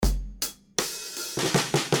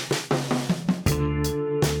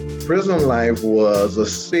prison life was a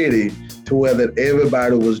city to where that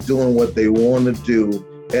everybody was doing what they wanted to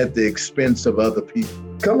do at the expense of other people.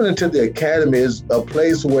 Coming into the academy is a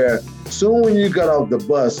place where soon when you got off the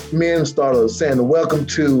bus, men started saying, welcome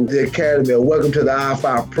to the academy or welcome to the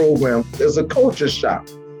I-5 program. There's a culture shock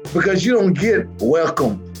because you don't get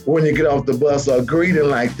welcome when you get off the bus or greeting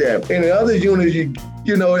like that. In the other units, you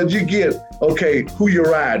get, okay, who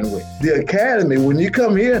you're riding with. The academy, when you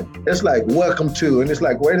come here, it's like, welcome to, and it's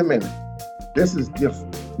like, wait a minute, this is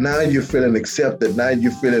different. Now you're feeling accepted. Now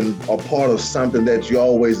you're feeling a part of something that you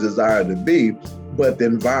always desired to be, but the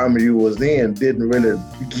environment you was in didn't really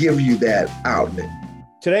give you that outlet.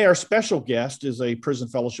 Today, our special guest is a prison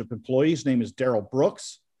fellowship employee. His name is Darrell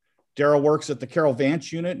Brooks. Darrell works at the Carroll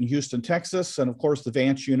Vance Unit in Houston, Texas. And of course, the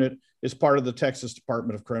Vance Unit is part of the Texas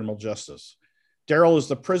Department of Criminal Justice. Darrell is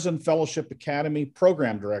the Prison Fellowship Academy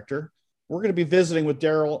Program Director. We're going to be visiting with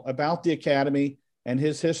Darrell about the Academy and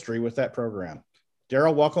his history with that program.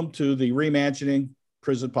 Darrell, welcome to the Reimagining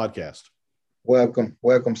Prison podcast. Welcome,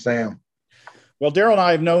 Sam. Well, Darrell and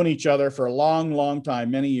I have known each other for a long, long time,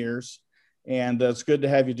 many years. And it's good to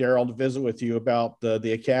have you, Darrell, to visit with you about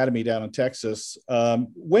the Academy down in Texas.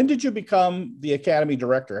 When did you become the Academy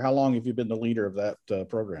Director? How long have you been the leader of that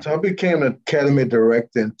program? So I became an Academy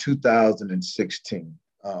Director in 2016,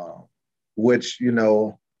 which,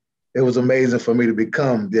 it was amazing for me to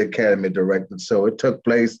become the Academy Director. So it took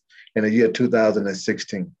place in the year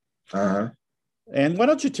 2016. And why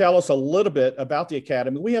don't you tell us a little bit about the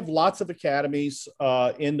Academy? We have lots of academies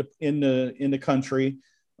in the country.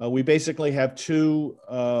 We basically have two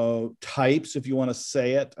types, if you want to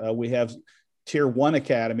say it. We have Tier 1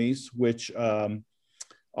 academies, which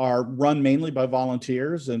are run mainly by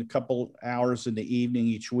volunteers and a couple hours in the evening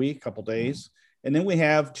each week, a couple days. And then we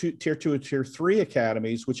have Tier 2 and Tier 3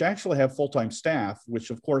 academies, which actually have full-time staff, which,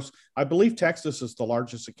 of course, I believe Texas is the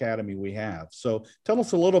largest academy we have. So tell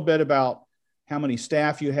us a little bit about how many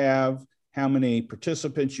staff you have, how many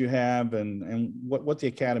participants you have, and what the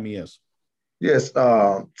academy is. Yes,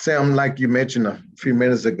 Sam, like you mentioned a few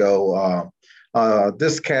minutes ago,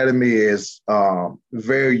 this academy is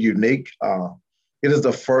very unique. It is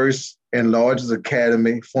the first and largest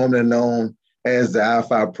academy formerly known as the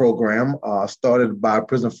I-5 program, started by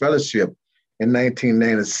Prison Fellowship in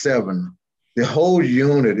 1997. The whole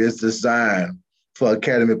unit is designed for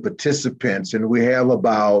academy participants, and we have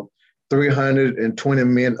about 320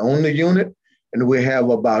 men on the unit, and we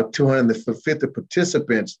have about 250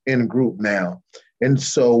 participants in group now. And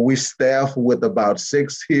so we staff with about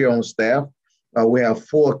 6 here on staff. We have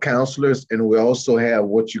 4 counselors, and we also have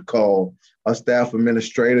what you call a staff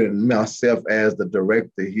administrator and myself as the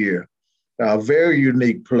director here. A very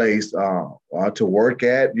unique place to work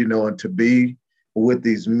at, and to be with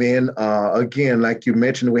these men. Again, like you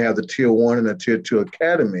mentioned, we have the Tier 1 and the Tier 2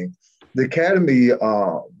 academy. The academy,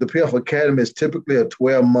 the PF Academy is typically a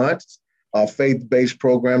 12-month faith-based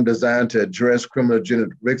program designed to address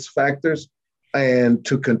criminogenic risk factors and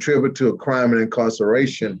to contribute to crime and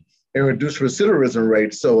incarceration and reduce recidivism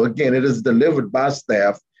rates. So again, it is delivered by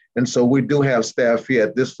staff. And so we do have staff here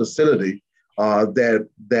at this facility that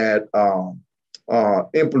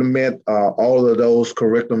implement all of those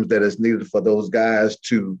curriculums that is needed for those guys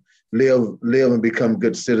to live and become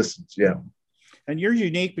good citizens. Yeah. And you're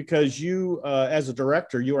unique because you, as a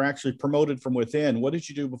director, you were actually promoted from within. What did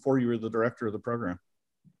you do before you were the director of the program?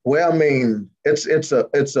 Well, I mean, it's an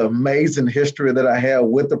amazing history that I have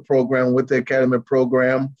with the program, with the academy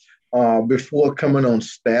program. Before coming on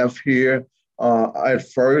staff here,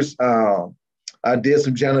 at first, I did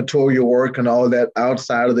some janitorial work and all that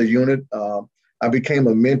outside of the unit. I became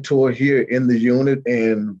a mentor here in the unit,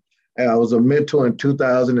 and I was a mentor in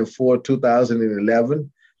 2004,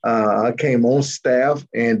 2011. I came on staff,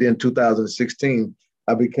 and then 2016,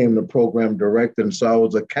 I became the program director. And so I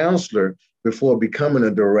was a counselor before becoming a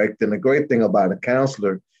director. And the great thing about a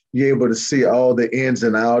counselor, you're able to see all the ins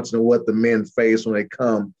and outs and what the men face when they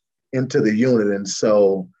come into the unit. And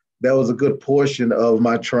so that was a good portion of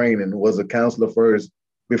my training, was a counselor first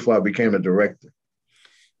before I became a director.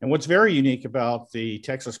 And what's very unique about the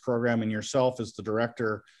Texas program and yourself as the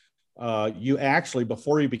director, you actually,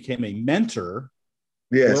 before you became a mentor,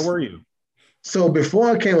 yes. Where were you? So before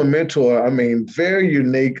I became a mentor, I mean, very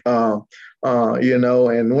unique, and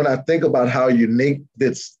when I think about how unique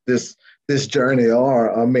this journey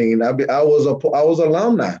are, I mean, I was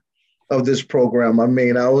alumni of this program. I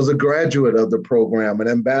mean, I was a graduate of the program, an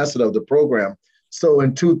ambassador of the program. So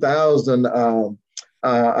in 2000,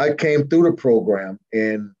 I came through the program,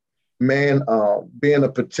 and being a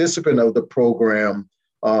participant of the program,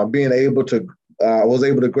 being able to I was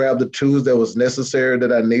able to grab the tools that was necessary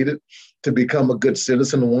that I needed to become a good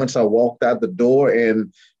citizen once I walked out the door.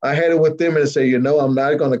 And I had it with them and say, I'm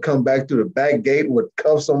not going to come back through the back gate with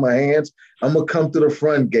cuffs on my hands. I'm going to come through the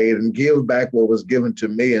front gate and give back what was given to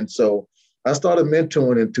me. And so I started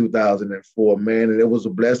mentoring in 2004, man, and it was a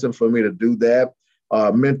blessing for me to do that.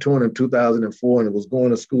 Mentoring in 2004, and it was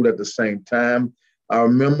going to school at the same time. I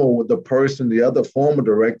remember with the other former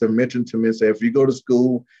director mentioned to me and said, if you go to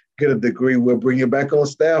school, get a degree, we'll bring you back on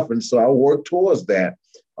staff. And so I worked towards that.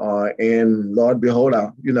 And Lord behold, I,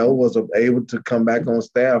 was able to come back on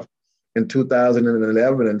staff in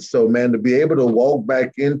 2011. And so, man, to be able to walk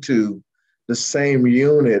back into the same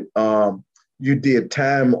unit you did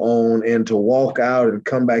time on and to walk out and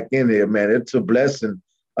come back in there, man, it's a blessing.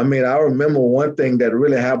 I mean, I remember one thing that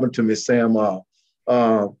really happened to me, Sam.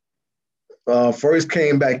 First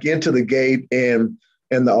came back into the gate, and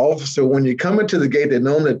the officer, when you come into the gate, they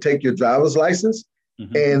normally take your driver's license,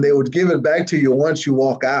 and they would give it back to you once you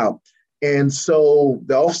walk out. And so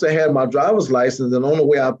the officer had my driver's license, and on the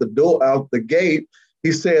way out the gate,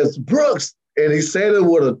 he says, "Brooks," and he said it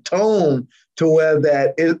with a tone to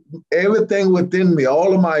where everything within me,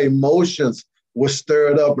 all of my emotions were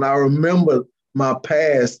stirred up. And I remember my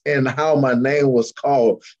past and how my name was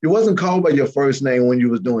called. You wasn't called by your first name when you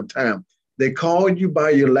was doing time. They called you by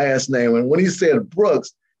your last name. And when he said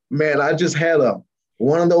Brooks, man, I just had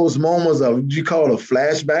one of those moments of, you call it a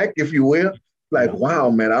flashback, if you will. Like, wow,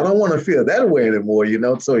 man, I don't want to feel that way anymore,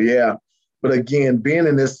 So, yeah. But again, being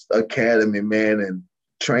in this academy, man, and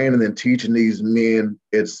training and teaching these men,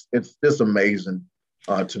 it's just amazing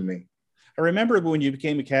to me. I remember when you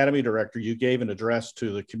became academy director, you gave an address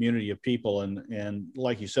to the community of people, and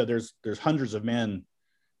like you said, there's hundreds of men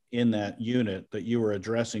in that unit that you were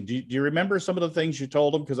addressing. Do you remember some of the things you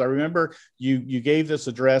told them? Because I remember you gave this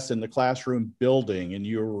address in the classroom building, and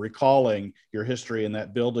you were recalling your history in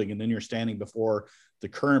that building, and then you're standing before the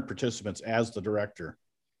current participants as the director.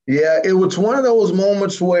 Yeah, it was one of those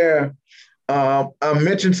moments where I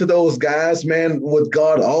mentioned to those guys, man, with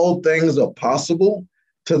God, all things are possible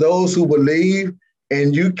to those who believe,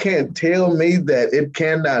 and you can't tell me that it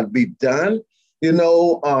cannot be done.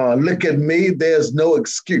 Look at me, there's no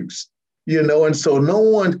excuse, and so no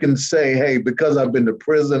one can say, hey, because I've been to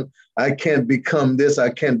prison, I can't become this, I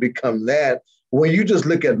can't become that. When you just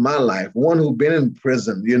look at my life, one who's been in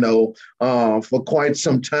prison, for quite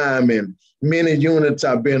some time, and many units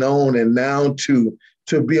I've been on, and now to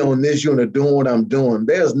be on this unit doing what I'm doing,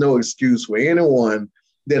 there's no excuse for anyone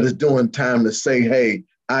that is doing time to say, hey,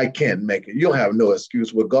 I can't make it. You'll have no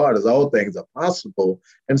excuse. With God, as all things are possible.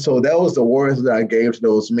 And so that was the words that I gave to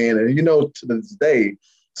those men. And, to this day,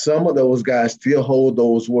 some of those guys still hold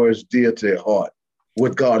those words dear to their heart.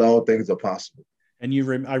 With God, all things are possible. And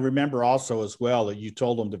I remember also as well that you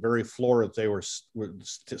told them the very floor that they were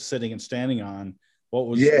sitting and standing on. What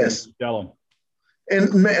was yes. You tell them?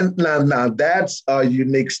 And man, now that's a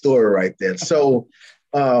unique story right there. So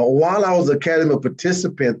while I was an academy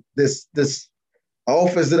participant, this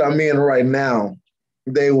office that I'm in right now,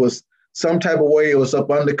 there was some type of way it was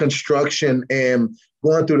up under construction, and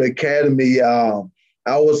going through the academy, I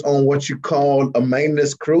was on what you call a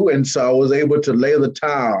maintenance crew. And so I was able to lay the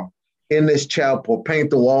tile in this chapel,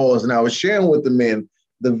 paint the walls. And I was sharing with the men,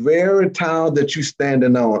 the very tile that you're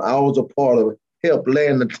standing on, I was a part of it. Help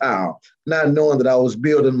laying the tile, not knowing that I was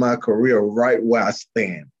building my career right where I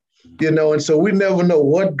stand. And so we never know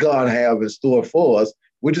what God have in store for us.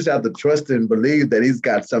 We just have to trust and believe that he's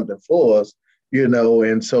got something for us,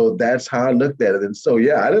 and so that's how I looked at it. And so,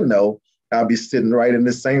 yeah, I didn't know I'll be sitting right in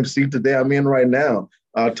the same seat today I'm in right now,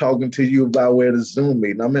 talking to you about where the Zoom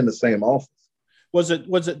meeting. I'm in the same office. Was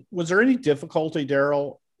there any difficulty,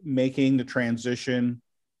 Daryl, making the transition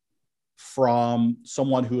from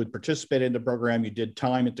someone who had participated in the program? You did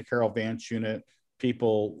time at the Carol Vance unit,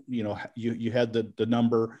 people, you had the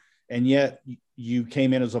number, and yet you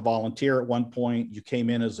came in as a volunteer at one point, you came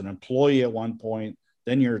in as an employee at one point,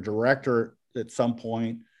 then you're a director at some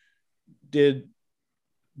point. Did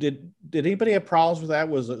anybody have problems with that?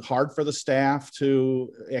 Was it hard for the staff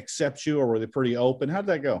to accept you, or were they pretty open? How did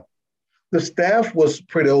that go? The staff was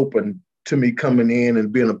pretty open to me coming in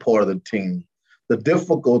and being a part of the team. The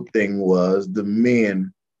difficult thing was the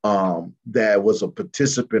men that was a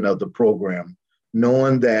participant of the program,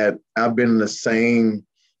 knowing that I've been in the same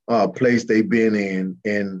place they've been in,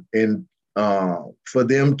 and for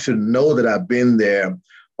them to know that I've been there,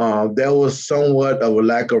 there was somewhat of a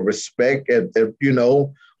lack of respect, and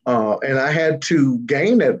I had to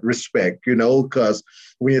gain that respect, because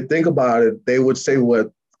when you think about it, they would say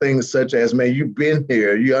things such as, man, you've been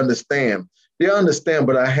here, you understand. They understand,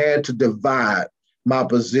 but I had to divide my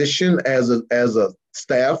position as a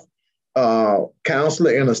staff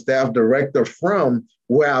counselor and a staff director from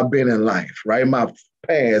where I've been in life, right? My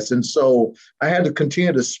past. And so I had to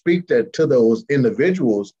continue to speak that to those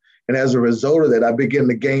individuals. And as a result of that, I began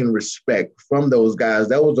to gain respect from those guys.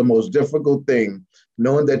 That was the most difficult thing,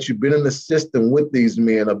 knowing that you've been in the system with these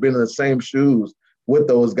men or been in the same shoes with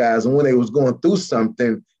those guys. And when they was going through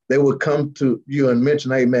something, they would come to you and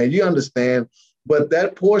mention, hey, man, you understand. But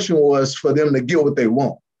that portion was for them to get what they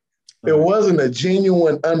want. Right. It wasn't a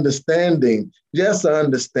genuine understanding. Yes, I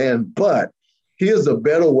understand, but here's a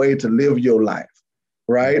better way to live your life,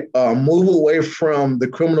 right? Move away from the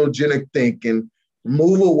criminogenic thinking,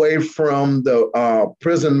 move away from the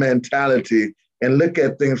prison mentality, and look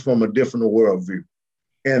at things from a different worldview.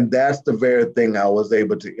 And that's the very thing I was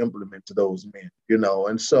able to implement to those men, you know.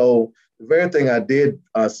 And so the very thing I did,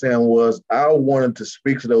 Sam, was I wanted to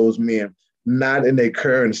speak to those men, not in their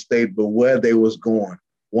current state, but where they was going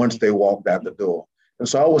once they walked out the door. And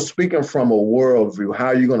so I was speaking from a worldview.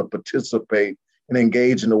 How you're going to participate and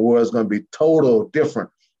engage in the world is going to be total different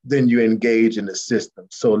than you engage in the system.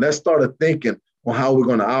 So let's start thinking on how we're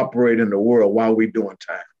going to operate in the world while we're doing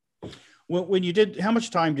time. When you did, how much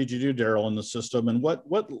time did you do, Darrell, in the system, and what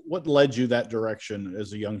led you that direction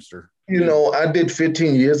as a youngster? You know, I did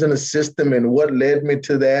 15 years in the system, and what led me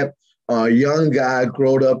to that? Young guy,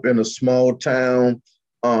 growed up in a small town.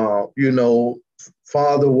 You know,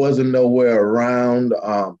 father wasn't nowhere around.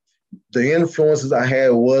 The influences I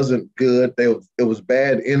had wasn't good. It was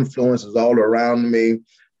bad influences all around me.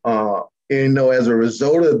 And, you know, as a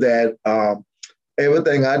result of that,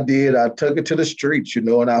 everything I did, I took it to the streets, you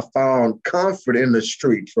know, and I found comfort in the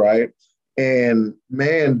streets, right? And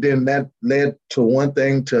man, then that led to one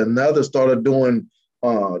thing to another, started doing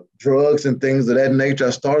drugs and things of that nature.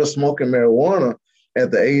 I started smoking marijuana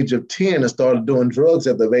at the age of 10 and started doing drugs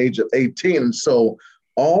at the age of 18. And so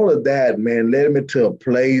all of that, man, led me to a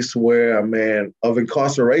place where, man, of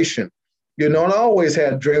incarceration. You know, and I always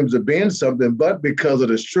had dreams of being something, but because of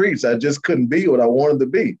the streets, I just couldn't be what I wanted to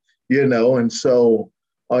be. You know, and so,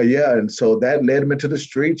 and so that led me to the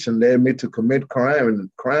streets and led me to commit crime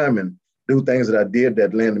and do things that I did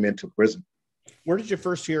that landed me into prison. Where did you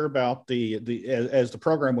first hear about as the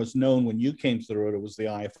program was known when you came through it? It was the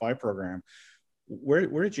IFI program. Where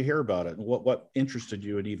did you hear about it? And what interested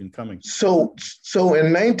you in even coming? So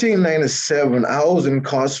in 1997, I was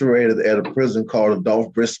incarcerated at a prison called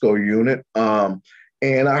Adolph Briscoe Unit.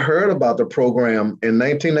 And I heard about the program in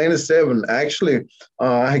 1997. Actually,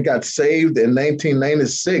 I got saved in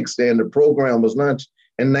 1996, and the program was launched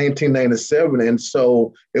in 1997. And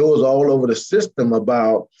so it was all over the system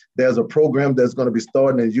about there's a program that's going to be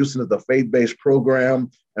starting in Houston as a faith-based program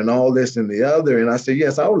and all this and the other. And I said,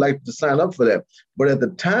 yes, I would like to sign up for that. But at the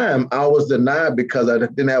time, I was denied because I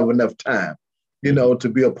didn't have enough time, you know, to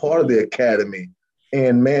be a part of the academy.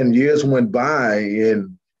 And man, years went by,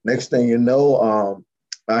 and next thing you know,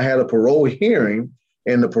 I had a parole hearing,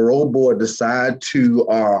 and the parole board decided to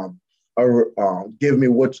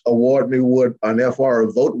award me with an FR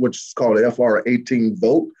vote, which is called an FR 18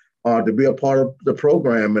 vote, to be a part of the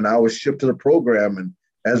program. And I was shipped to the program. And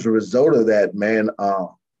as a result of that, man,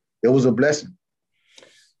 it was a blessing.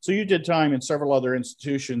 So you did time in several other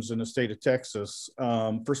institutions in the state of Texas.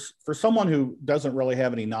 For someone who doesn't really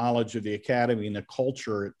have any knowledge of the academy and the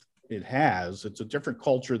culture it has, it's a different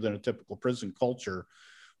culture than a typical prison culture.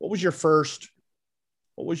 What was your first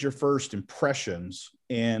impressions?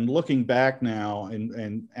 And looking back now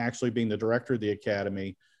and actually being the director of the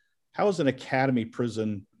academy, how is an academy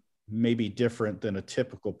prison maybe different than a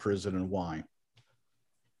typical prison, and why?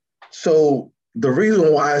 So the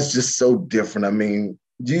reason why it's just so different, I mean,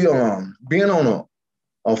 you being on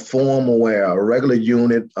a form where a regular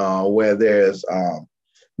unit where there's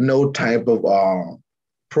no type of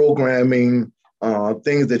programming,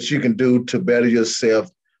 things that you can do to better yourself.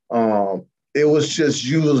 It was just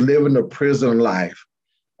you was living the prison life,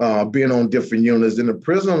 being on different units. And the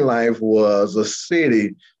prison life was a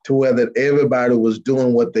city to where that everybody was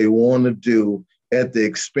doing what they want to do at the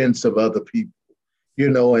expense of other people, you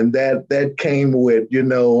know, and that came with, you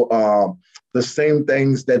know, the same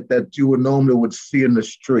things that you would see in the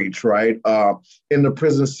streets, right? In the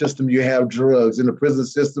prison system, you have drugs. In the prison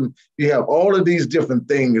system, you have all of these different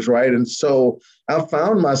things, right? And so I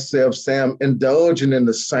found myself, Sam, indulging in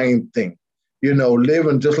the same thing, you know,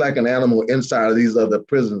 living just like an animal inside of these other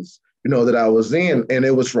prisons, you know, that I was in. And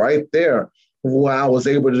it was right there where I was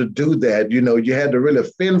able to do that. You know, you had to really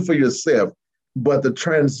fend for yourself, but the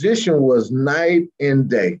transition was night and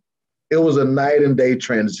day. It was a night and day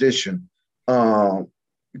transition.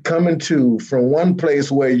 Coming from one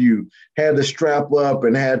place where you had to strap up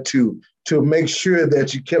and had to to make sure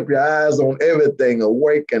that you kept your eyes on everything,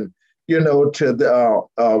 awake, and to the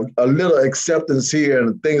a little acceptance here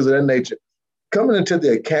and things of that nature. Coming into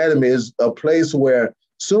the academy is a place where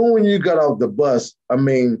soon when you got off the bus, I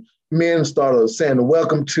mean, men started saying,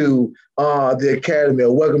 "Welcome to the academy,"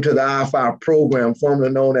 or "Welcome to the I-5 program,"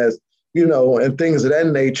 formerly known as, and things of that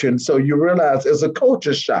nature. And so you realize it's a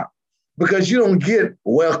culture shock because you don't get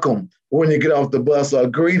welcome when you get off the bus or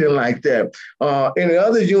greeting like that. In the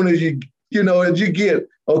other units, you get,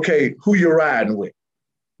 okay, who you're riding with.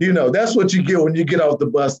 That's what you get when you get off the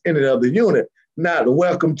bus in the other unit. Not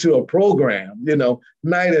welcome to a program,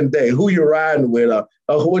 night and day, who you're riding with, or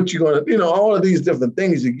what you're going to, all of these different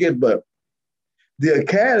things you get. But the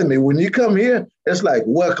academy, when you come here, it's like,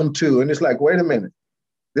 welcome to, and it's like, wait a minute,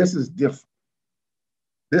 this is different.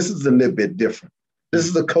 This is a little bit different. This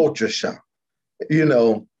is a culture shock.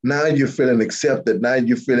 Now you're feeling accepted. Now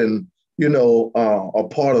you're feeling, a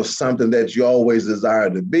part of something that you always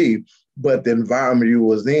desired to be, but the environment you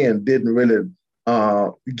was in didn't really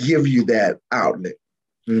give you that outlet.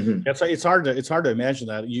 Mm-hmm. It's hard to imagine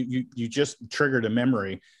that. You just triggered a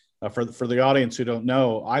memory. For the audience who don't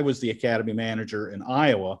know, I was the academy manager in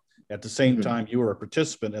Iowa at the same mm-hmm. time you were a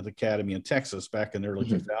participant at the academy in Texas back in the early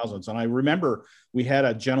mm-hmm. 2000s. And I remember we had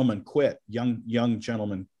a gentleman quit, young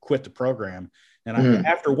gentleman quit the program. And mm-hmm.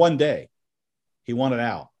 after one day, he wanted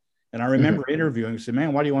out. And I remember mm-hmm. interviewing him, said,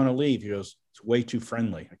 "Man, why do you want to leave?" He goes, "It's way too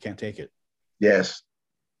friendly. I can't take it." Yes.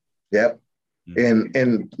 Yep.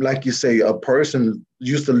 And like you say, a person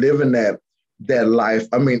used to live in that life.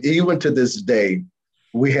 I mean, even to this day,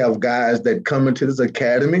 we have guys that come into this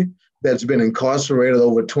academy that's been incarcerated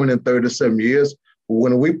over 20 and 37 years.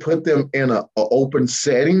 When we put them in an open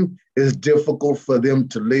setting, it's difficult for them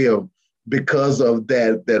to live because of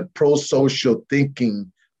that pro-social thinking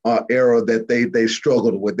era that they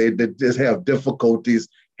struggled with. They just have difficulties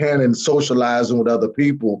handling socializing with other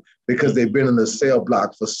people because they've been in the cell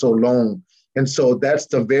block for so long. And so that's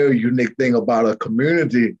the very unique thing about a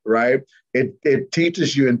community, right? It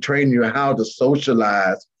teaches you and trains you how to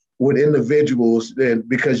socialize with individuals, and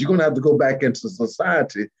because you're going to have to go back into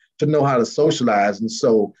society to know how to socialize. And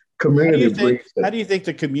so community. How do you think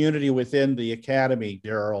the community within the academy,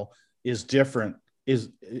 Daryl, is different? Is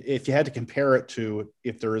if you had to compare it to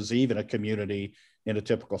if there is even a community in a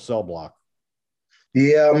typical cell block?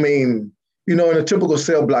 Yeah, I mean, in a typical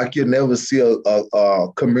cell block, you never see a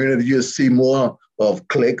community. You see more of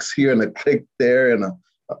cliques here and a clique there and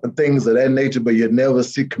things of that nature, but you never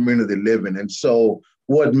see community living. And so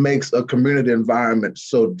what makes a community environment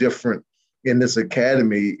so different in this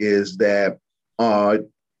academy is that,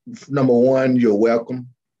 number one, you're welcome,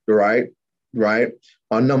 right?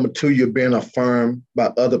 Number two, you're being affirmed by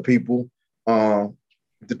other people.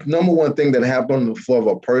 The number one thing that happened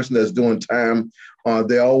for a person that's doing time,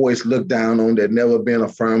 they always look down on. They've never been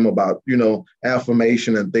affirmed about,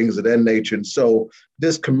 affirmation and things of that nature. And so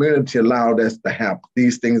this community allowed us to happen,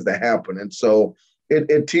 these things to happen. And so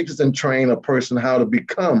it teaches and trains a person how to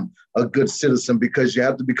become a good citizen, because you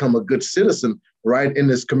have to become a good citizen, right, in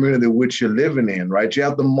this community which you're living in, right? You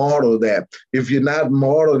have to model that. If you're not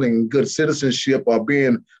modeling good citizenship or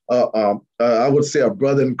being, I would say, a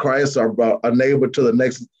brother in Christ or a neighbor to the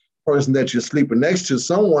next person that you're sleeping next to,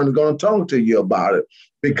 someone's going to talk to you about it,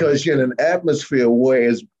 because you're in an atmosphere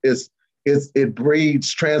where it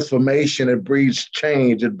breeds transformation, it breeds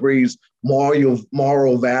change, it breeds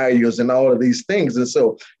moral values and all of these things. And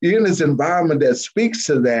so you're in this environment that speaks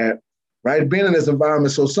to that, right? Being in this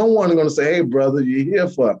environment. So someone's going to say, "Hey, brother, you're here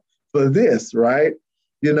for this," right?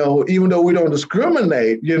 Even though we don't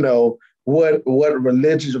discriminate, what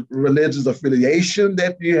religious affiliation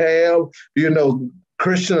that you have,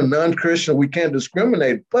 Christian or non-Christian, we can't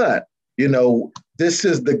discriminate. But, this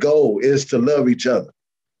is the goal, is to love each other,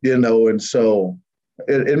 and so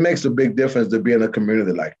it makes a big difference to be in a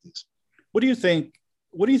community like this. What do you think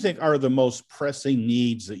are the most pressing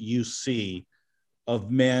needs that you see of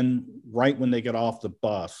men right when they get off the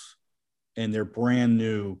bus and they're brand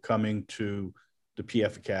new coming to the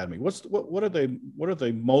PF Academy? What are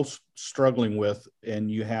they most struggling with, and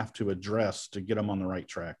you have to address to get them on the right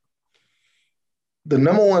track? The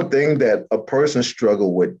number one thing that a person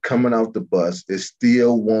struggles with coming off the bus is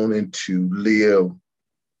still wanting to live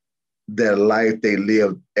that life they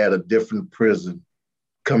lived at a different prison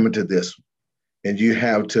coming to this one. And you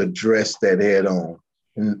have to address that head on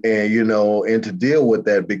and to deal with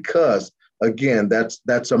that, because again, that's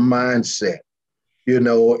a mindset,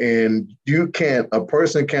 and a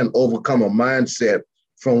person can't overcome a mindset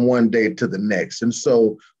from one day to the next. And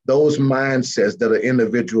so those mindsets that an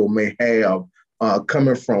individual may have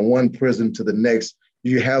coming from one prison to the next,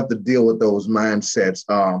 you have to deal with those mindsets.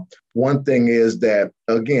 One thing is that,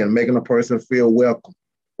 again, making a person feel welcome,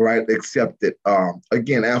 right? Accepted.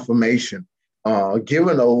 Again, affirmation.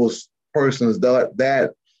 Giving those persons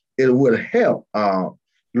that it would help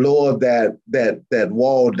lower that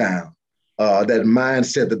wall down, that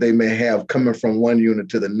mindset that they may have coming from one unit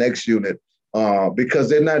to the next unit, because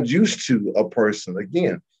they're not used to a person,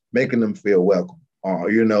 again, making them feel welcome,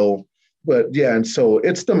 But yeah, and so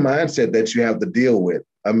it's the mindset that you have to deal with.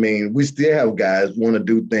 I mean, we still have guys want to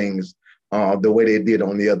do things the way they did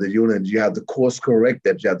on the other units. You have to course correct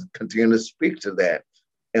that. You have to continue to speak to that.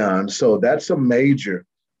 And so that's a major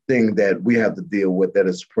thing that we have to deal with that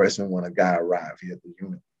is pressing when a guy arrives here at the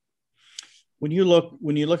unit. When you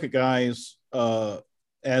look at guys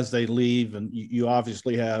as they leave, and you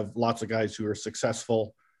obviously have lots of guys who are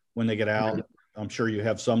successful when they get out. Mm-hmm. I'm sure you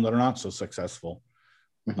have some that are not so successful.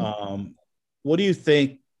 Mm-hmm. What do you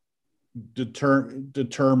think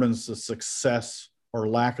determines the success or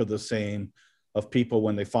lack of the same of people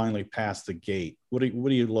when they finally pass the gate? What do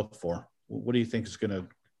you look for? What do you think is going to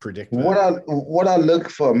predict that? What I look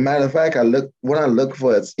for, matter of fact, what I look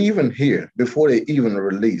for is even here before they even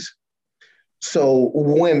release. So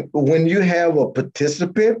when you have a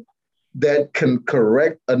participant that can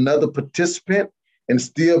correct another participant and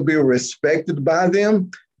still be respected by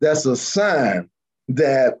them, that's a sign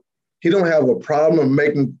that he don't have a problem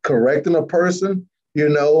correcting a person,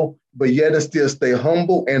 but yet and still stay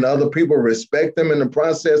humble and other people respect him in the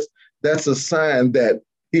process. That's a sign that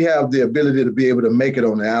he have the ability to be able to make it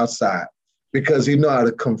on the outside because he know how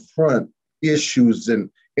to confront issues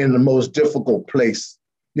in the most difficult place,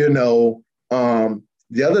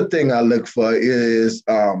 The other thing I look for is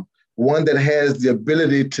one that has the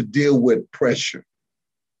ability to deal with pressure.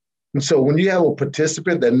 And so when you have a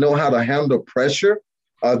participant that know how to handle pressure,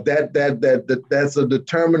 that's a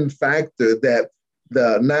determined factor that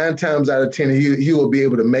the 9 times out of 10, he will be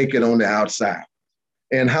able to make it on the outside.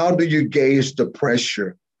 And how do you gauge the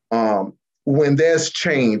pressure when there's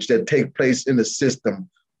change that take place in the system?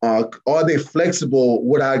 Are they flexible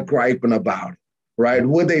without griping about it, right?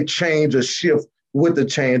 Will they change or shift with the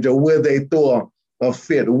change, or will they throw a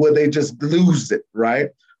fit? Or will they just lose it, right?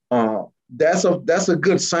 That's a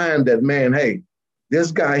good sign that, man, hey,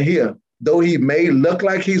 this guy here, though he may look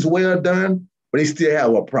like he's well done, but he still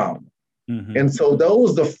have a problem. Mm-hmm. And so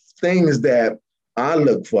those are the things that I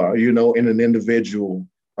look for, in an individual.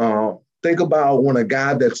 Think about when a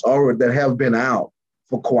guy that have been out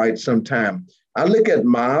for quite some time. I look at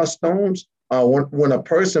milestones. When a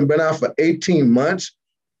person been out for 18 months,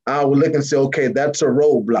 I would look and say, okay, that's a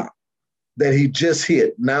roadblock that he just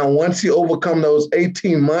hit. Now, once he overcome those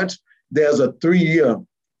 18 months, there's a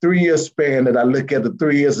 3-year span that I look at the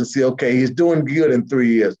 3 years and see, okay, he's doing good in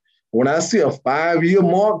 3 years. When I see a 5-year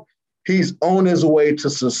mark, he's on his way to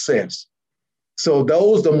success. So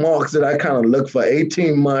those are the marks that I kind of look for: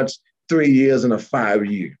 18 months, 3 years, and a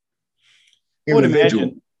 5-year. I would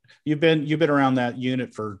imagine you've been around that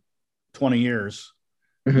unit for 20 years.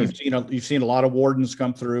 Mm-hmm. You've seen a lot of wardens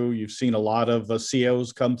come through. You've seen a lot of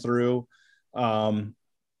COs come through. I'm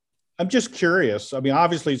just curious. I mean,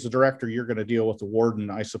 obviously, as the director, you're going to deal with the warden,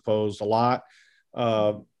 I suppose, a lot.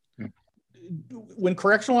 When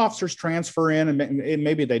correctional officers transfer in, and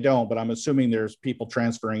maybe they don't, but I'm assuming there's people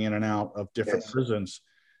transferring in and out of different prisons.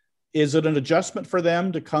 Is it an adjustment for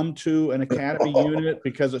them to come to an academy unit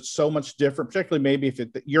because it's so much different, particularly maybe if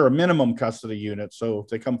you're a minimum custody unit? So if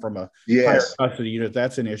they come from a higher custody unit,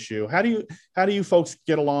 that's an issue. How do you folks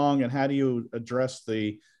get along, and how do you address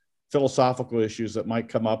the philosophical issues that might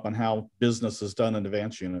come up on how business is done in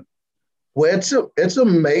advanced unit? Well, it's a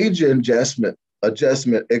major adjustment,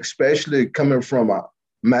 especially coming from a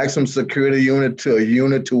maximum security unit to a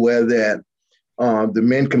unit to where that the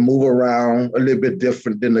men can move around a little bit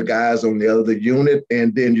different than the guys on the other unit.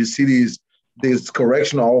 And then you see these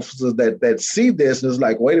correctional officers that see this and it's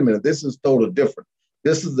like, wait a minute, this is totally different.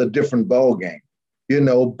 This is a different ball game,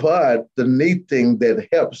 but the neat thing that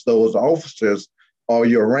helps those officers are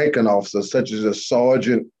your ranking officers, such as a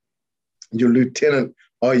sergeant, your lieutenant,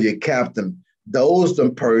 or your captain. Those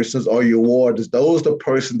the persons are your wardens. Those the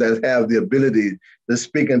persons that have the ability to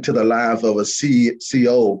speak into the life of a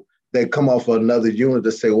CO that come off of another unit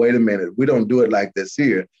to say, wait a minute, we don't do it like this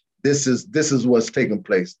here. This is what's taking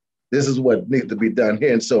place. This is what needs to be done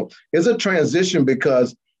here. And so it's a transition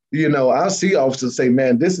because, I see officers say,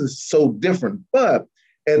 man, this is so different. But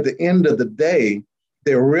at the end of the day,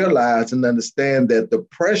 they realize and understand that the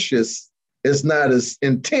pressure is not as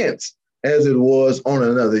intense as it was on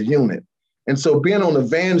another unit. And so being on the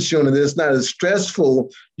Vance unit, it's not as stressful.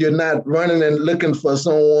 You're not running and looking for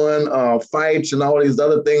someone, fights and all these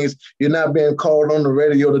other things. You're not being called on the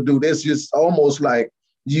radio to do this. It's almost like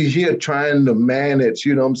you here trying to manage,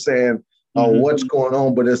 you know what I'm saying, what's going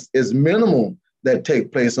on, but it's minimal that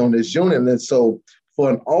take place on this unit. And so for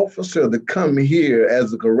an officer to come here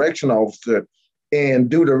as a correction officer and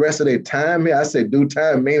do the rest of their time here, I say do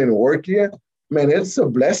time, meaning work here, man, it's a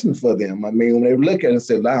blessing for them. I mean, when they look at it and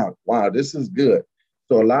say, wow, this is good.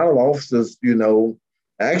 So a lot of officers, you know,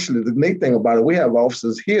 actually the neat thing about it, we have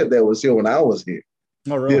officers here that was here when I was here.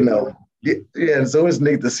 Oh, really? You know, yeah, and so it's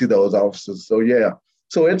neat to see those officers. So yeah,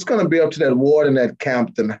 so it's going to be up to that ward and that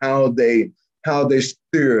captain how they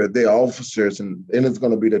steer their officers, and it's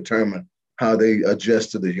going to be determined how they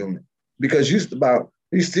adjust to the unit. Because you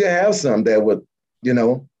still have some that would, you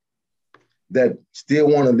know, that still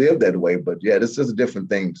want to live that way. But yeah, this is different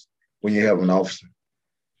things when you have an officer.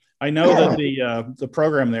 I know that the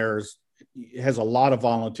program there has a lot of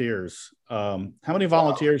volunteers. How many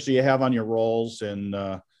volunteers do you have on your rolls? And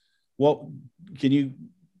what can you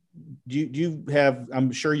do you have?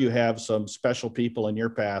 I'm sure you have some special people in your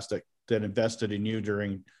past that invested in you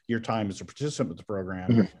during your time as a participant of the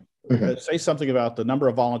program. Say something about the number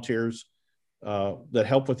of volunteers that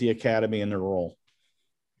help with the academy and their role.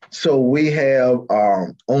 So we have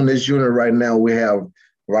on this unit right now, we have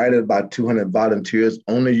right at about 200 volunteers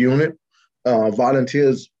on the unit.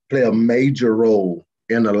 Volunteers play a major role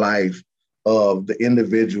in the life of the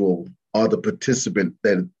individual or the participant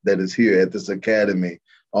that is here at this academy.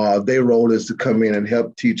 Their role is to come in and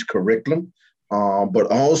help teach curriculum, but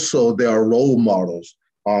also they are role models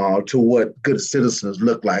to what good citizens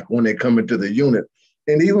look like when they come into the unit.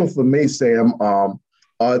 And even for me, Sam,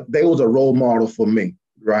 they was a role model for me,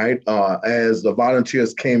 right? As the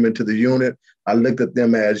volunteers came into the unit, I looked at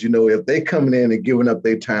them as, you know, if they coming in and giving up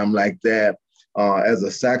their time like that as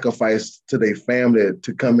a sacrifice to their family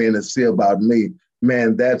to come in and see about me,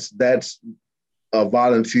 man, that's a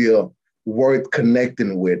volunteer worth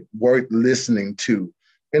connecting with, worth listening to.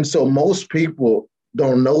 And so most people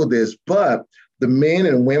don't know this, but the men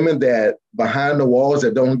and women that behind the walls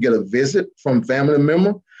that don't get a visit from family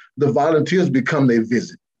member, the volunteers become their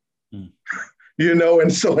visit. You know,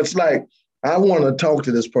 and so it's like, I want to talk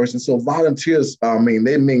to this person. So volunteers, I mean,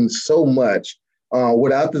 they mean so much.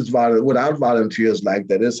 Without volunteers like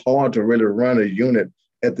that, it's hard to really run a unit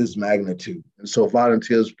at this magnitude. And so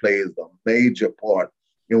volunteers plays a major part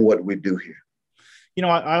in what we do here. You know,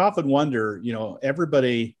 I often wonder, you know,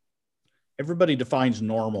 everybody defines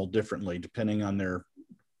normal differently depending on their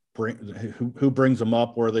who brings them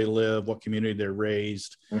up, where they live, what community they're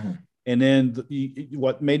raised. And then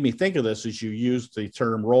what made me think of this is you used the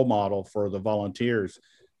term role model for the volunteers.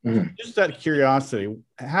 Just out of curiosity,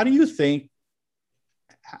 how do you think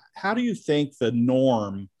the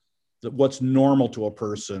norm, that what's normal to a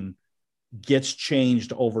person, gets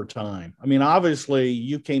changed over time? I mean, obviously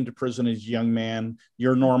you came to prison as a young man.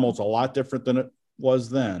 Your normal is a lot different than it was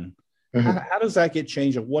then. How does that get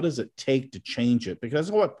changed, and what does it take to change it?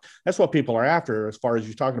 Because that's what people are after, as far as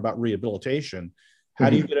you're talking about rehabilitation. How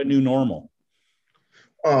do you get a new normal?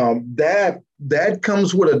 That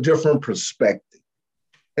comes with a different perspective.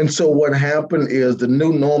 And so what happened is the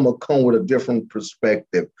new normal come with a different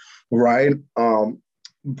perspective, right?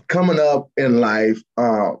 Coming up in life,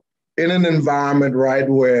 in an environment, right,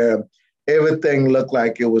 where everything looked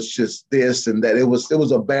like it was just this and that. It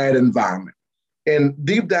was a bad environment. And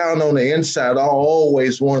deep down on the inside, I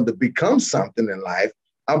always wanted to become something in life.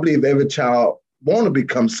 I believe every child want to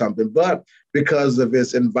become something, but because of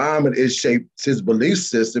his environment, it shapes his belief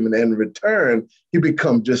system, and in return, he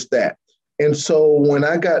becomes just that. And so when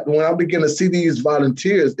I began to see these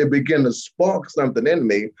volunteers, it began to spark something in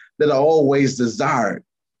me that I always desired,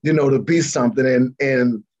 you know, to be something.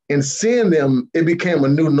 And seeing them, it became a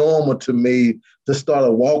new normal to me to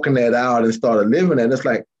start walking that out and start living it. It's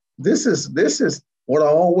like, this is what I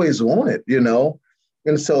always wanted, you know?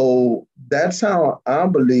 And so that's how I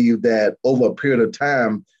believe that over a period of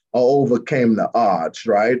time, I overcame the odds,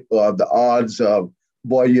 right? Or the odds of,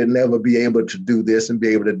 boy, you'll never be able to do this and be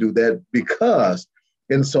able to do that because.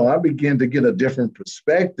 And so I began to get a different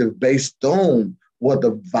perspective based on what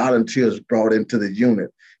the volunteers brought into the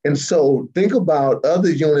unit. And so think about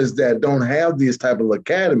other units that don't have these type of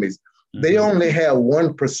academies. They only have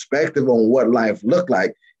one perspective on what life looked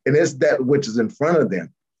like, and it's that which is in front of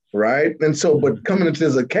them, right? And so, but coming into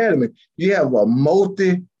this academy, you have a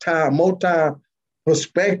multi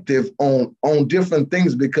perspective on different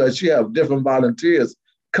things because you have different volunteers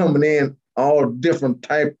coming in, all different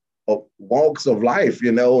type of walks of life,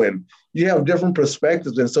 you know, and you have different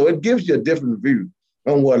perspectives. And so it gives you a different view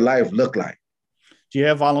on what life looked like. Do you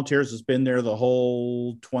have volunteers that's been there the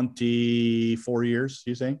whole 24 years,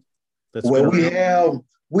 you think? Well, we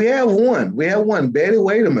have one. We have one, Betty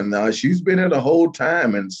Wademan. Now she's been there the whole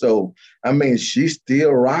time, and so I mean, she's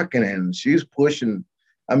still rocking and she's pushing.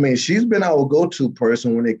 I mean, she's been our go-to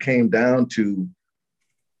person when it came down to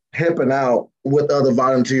helping out with other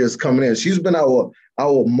volunteers coming in. She's been our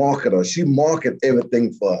marketer. She market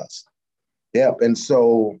everything for us. Yep, and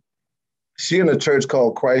so she in a church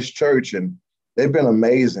called Christ Church, and they've been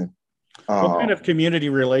amazing. What kind of community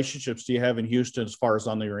relationships do you have in Houston as far as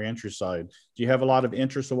on the reentry side? Do you have a lot of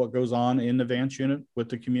interest in what goes on in the Vance unit with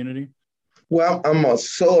the community? Well, I'm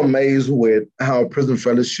so amazed with how Prison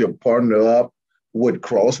Fellowship partnered up with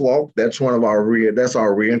Crosswalk. That's one of our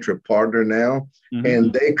reentry partner now. Mm-hmm.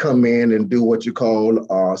 And they come in and do what you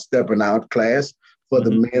call stepping out class for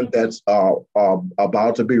the men that's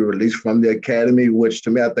about to be released from the academy, which to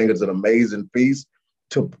me, I think is an amazing piece.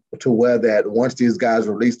 To where that once these guys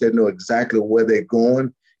release, they know exactly where they're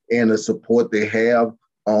going and the support they have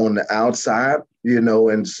on the outside,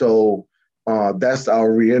 and so that's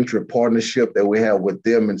our reentry partnership that we have with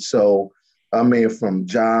them. And so, I mean, from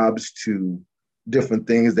jobs to different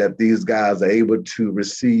things that these guys are able to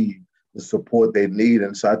receive the support they need.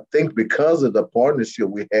 And so I think because of the partnership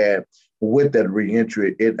we had with that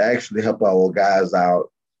reentry, it actually helped our guys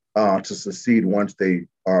out to succeed once they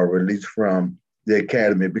are released from the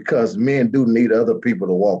academy, because men do need other people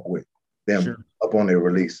to walk with them up on their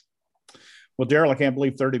release. Well, Daryl, I can't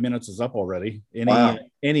believe 30 minutes is up already.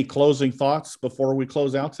 Any closing thoughts before we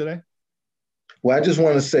close out today? Well, I just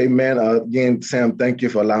want to say, man, again, Sam, thank you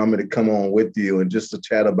for allowing me to come on with you and just to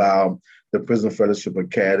chat about the Prison Fellowship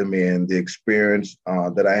Academy and the experience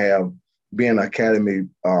that I have being an Academy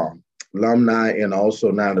alumni and also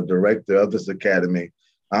now the director of this Academy.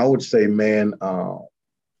 I would say, man,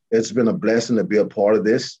 it's been a blessing to be a part of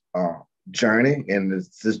this journey, and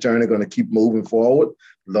this journey going to keep moving forward.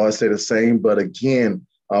 Lord say the same. But again,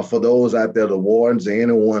 for those out there, the wardens, or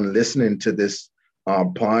anyone listening to this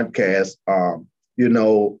podcast,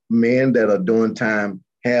 men that are doing time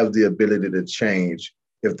have the ability to change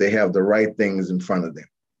if they have the right things in front of them.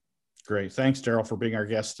 Great. Thanks, Daryl, for being our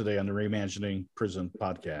guest today on the Reimagining Prison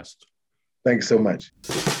podcast. Thanks so much.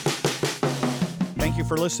 Thank you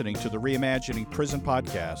for listening to the Reimagining Prison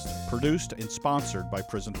podcast, produced and sponsored by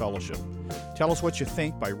Prison Fellowship. Tell us what you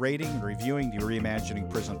think by rating and reviewing the Reimagining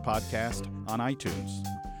Prison podcast on iTunes.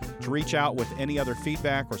 To reach out with any other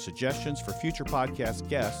feedback or suggestions for future podcast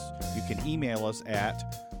guests, you can email us at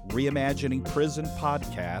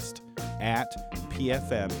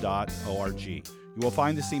reimaginingprisonpodcast@pfm.org. You will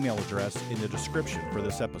find this email address in the description for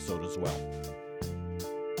this episode as well.